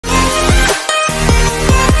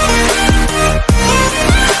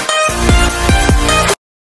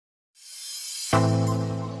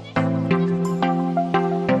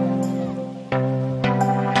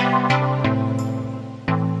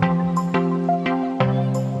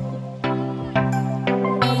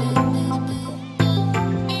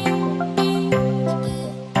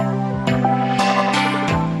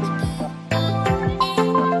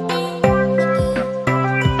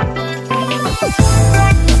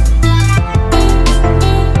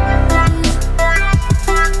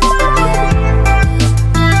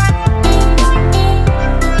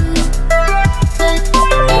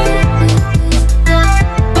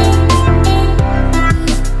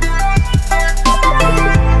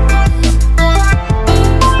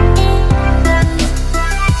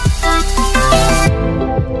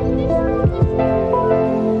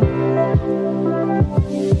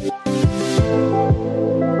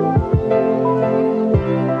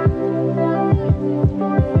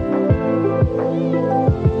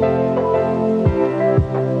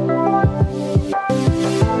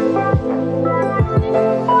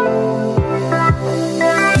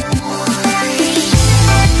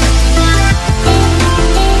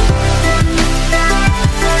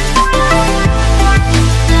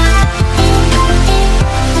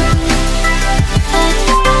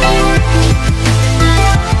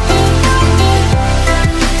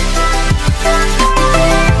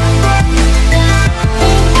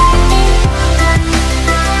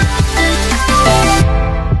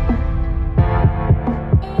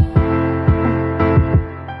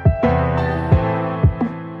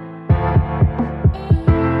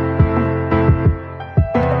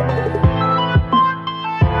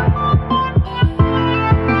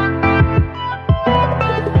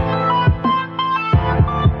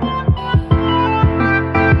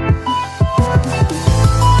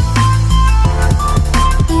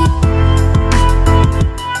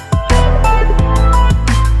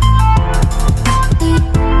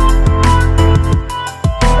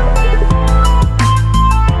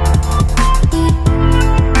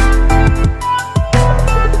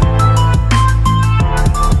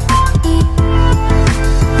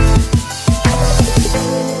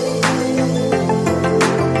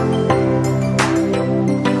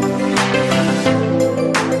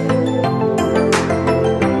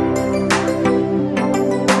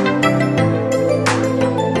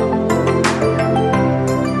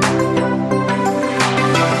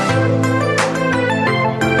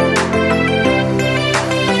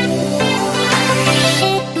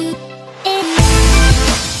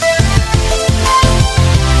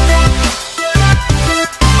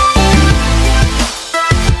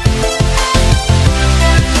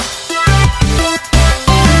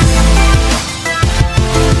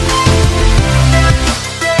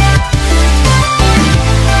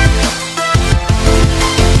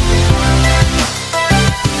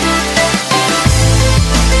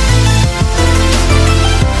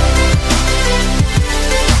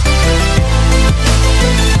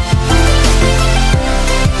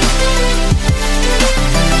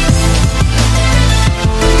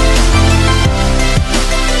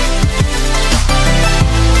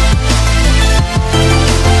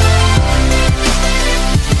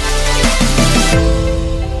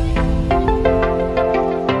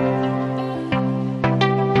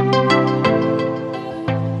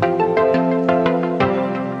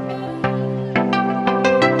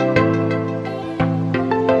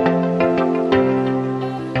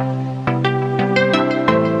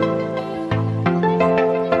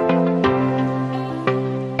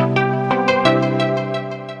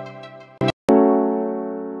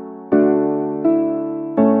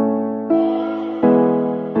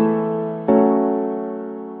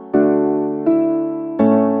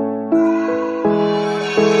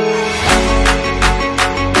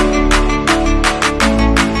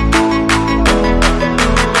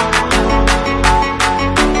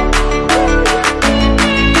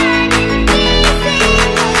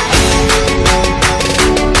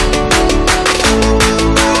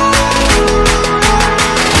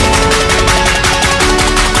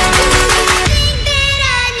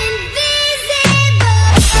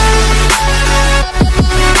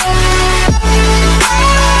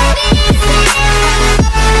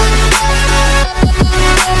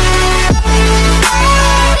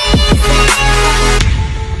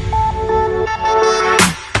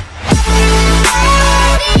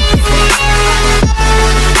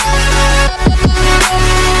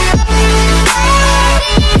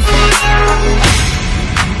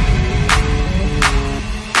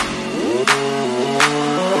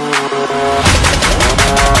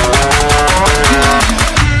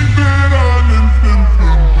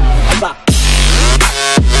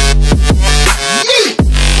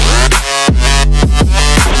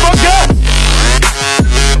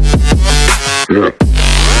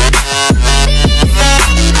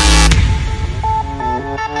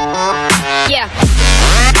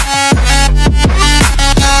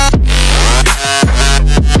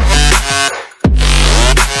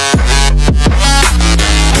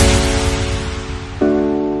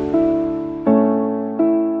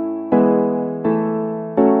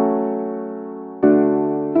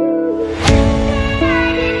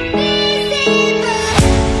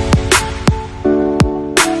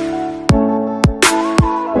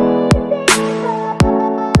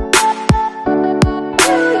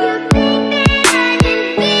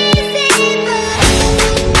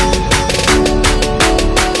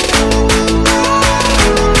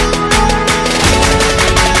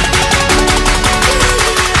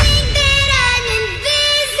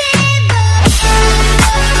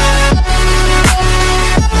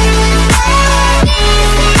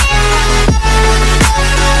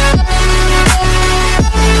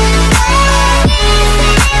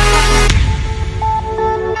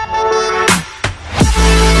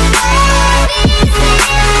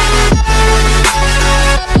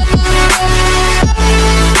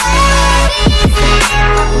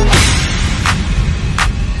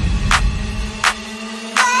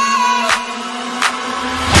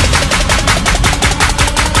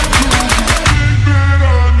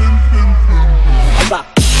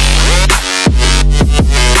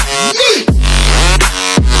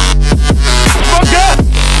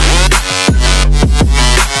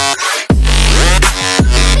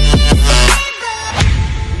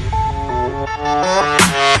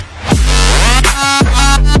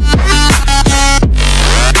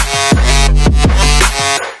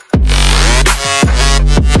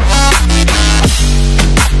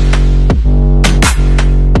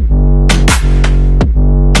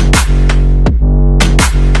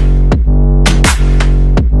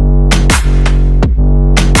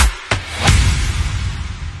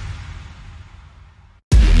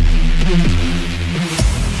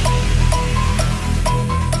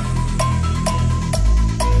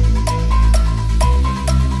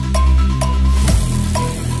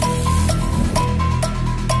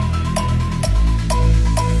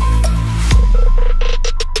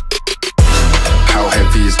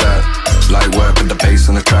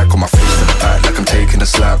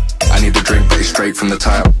straight from the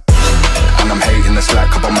top. And I'm hating the slack,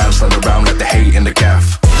 couple man stand around like they hate in the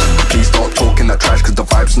gaff. Please stop talking that trash, cause the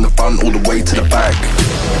vibe's in the front all the way to the back.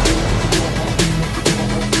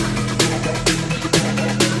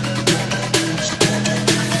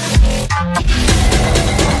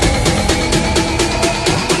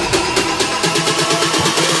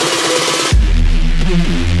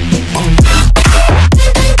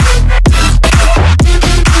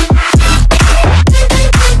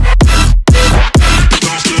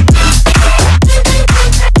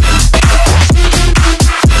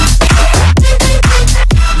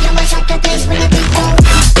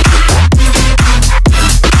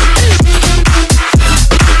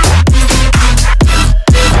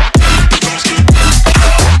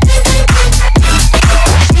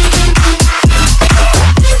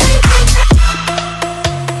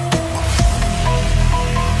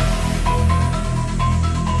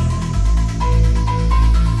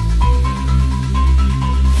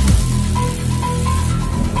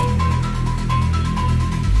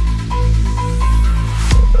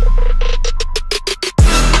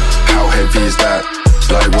 Is that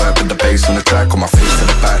light work with the bass on the track, on my face to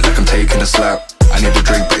the back like I'm taking a slap. I need a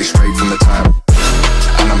drink but it's straight from the tap.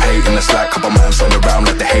 And I'm hating the slack, couple man stand around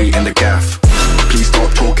like they hate in the gaff. Please stop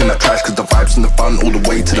talking that trash, cause the vibe's in the front all the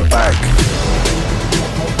way to the back.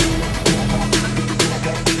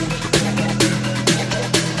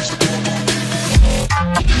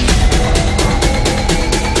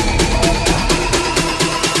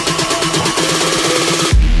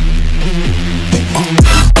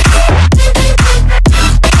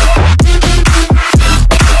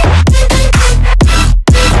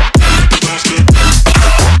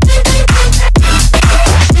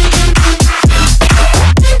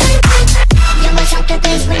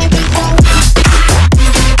 When it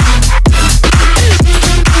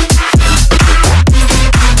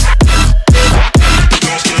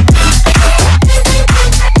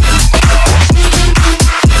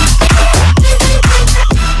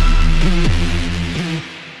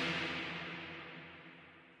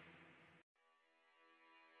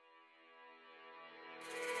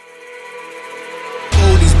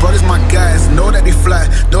brothers my guys, know that they fly,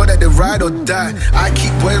 know that they ride or die. I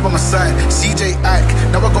keep boys by my side, CJ Ike,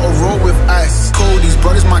 now I gotta roll with ice. These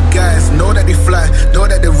brothers my guys, know that they fly, know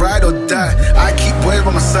that they ride or die. I keep boys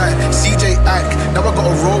by my side, CJ Ike, now I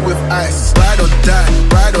gotta roll with ice. Ride or die,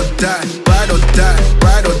 ride or die, ride or die,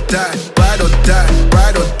 ride or die, ride or die,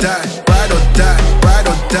 ride or die, ride or die, ride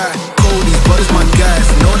or die. These brothers my guys,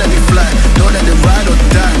 know that they fly, know that they ride or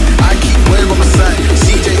die. I keep boys by my side,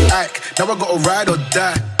 CJ Ike, now I gotta ride or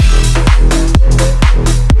die.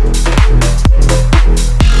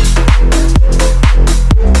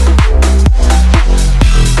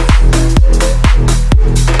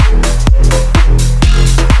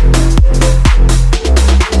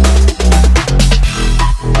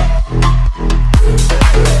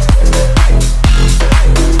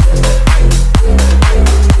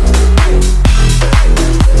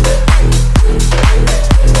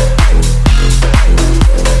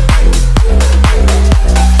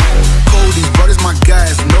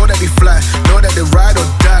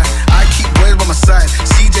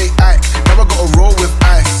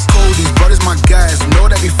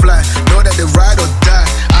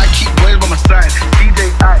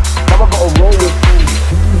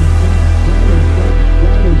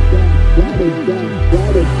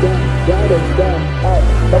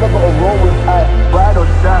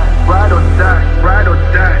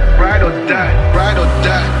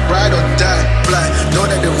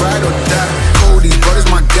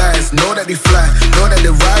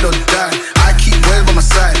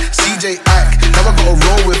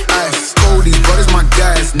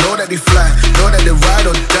 Know that they fly, know that they ride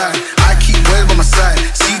or die. I keep boys by my side,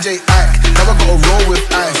 CJ Ike, now I gotta roll with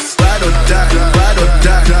ice. Ride or die, ride or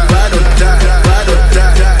die, ride or die.